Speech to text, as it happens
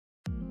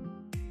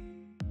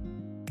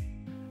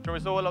ជំ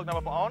រាបសួរលោកអ្នកប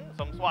ងប្អូន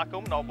សូមស្វាគ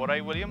មន៍នៅបូរី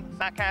វីលៀម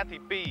សាខាទី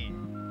2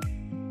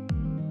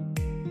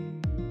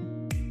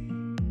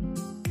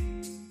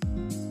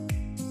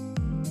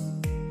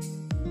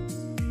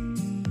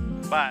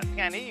បាទថ្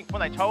ងៃនេះខ្ញុំ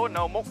តែចូល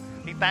នៅមុខ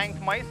ទីតាំង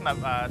ថ្មីសម្រាប់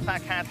សា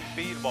ខា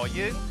ទី2របស់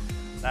យើង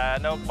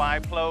នៅក្បែរ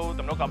ផ្លូវ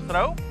ទំនប់កប់ស្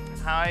រូវ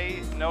ហើយ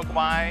នៅក្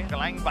បែរក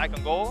ន្លែងបាយក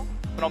ង្កោ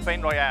ភ្នំពេញ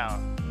Royal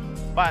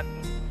បាទ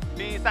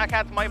ពីសាខា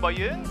ថ្មីរបស់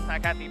យើងសា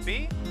ខាទី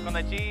2គាត់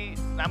តែជី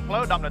តាមផ្លូ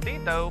វ10នាទី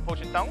ទៅពោ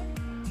ធិ៍តុង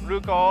ឬ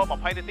ក៏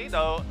20នាទី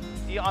ទៅ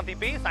ទីអនទី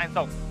2សែន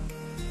សុខ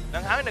នឹ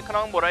ងហើយនៅក្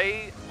នុងបូរី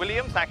វីលៀ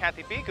មសាខា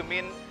ទី2គឺមា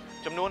ន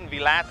ចំនួនវី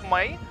ឡាថ្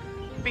មី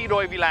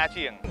200វីឡា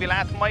ជាងវីឡា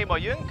ថ្មីរប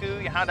ស់យើងគឺ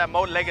គេហៅថា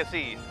mode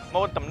legacy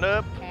mode ទំនើ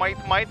បថ្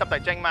មីតតែ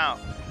ចេញមក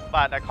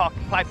បាទដែលខុស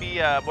ប្លែកពី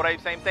បូរី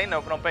ផ្សេងនៅ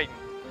ភ្នំពេញ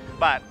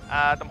បាទ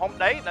ទំហំ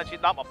ដីដល់ជា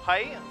10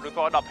 20ឬ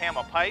ក៏15 20ប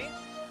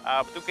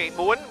ន្ទូគេ4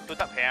បន្ទូ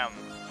ទឹក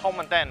5ធំ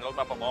មែនតើលោក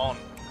បងប្អូន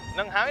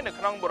នឹងហើយនៅ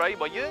ក្នុងបូរីរ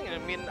បស់យើង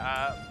មាន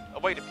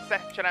អ្វីដែលពិសេស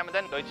ច្រើនមែន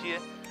តើដូចជា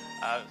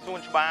សួន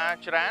ច្បារ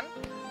ច្រើន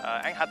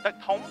អញហាត់ទឹក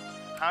ធំ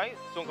ហើយ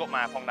សួនកុ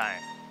មារផងដែរ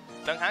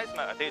ដឹងហើយសម្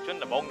រាប់អតិថិជន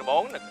ដំបូ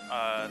ង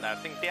ដែល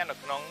ទិញផ្ទះនៅ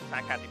ក្នុងសា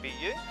ខាទី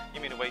2យើ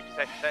ងមានអ្វីពិ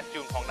សេស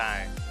ជូនផងដែរ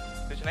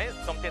ដូច្នេះ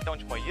សូមទាក់ទង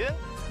ជាមួយយើង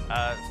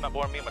សម្រាប់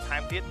ព័ត៌មានបន្ថែ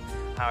មទៀត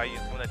ហើយ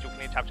សូមតែជួប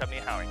គ្នាឆាប់ៗ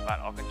នេះហើយបាទ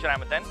អរគុណច្រើន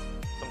មែនទែន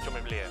សូមជម្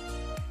រាបលា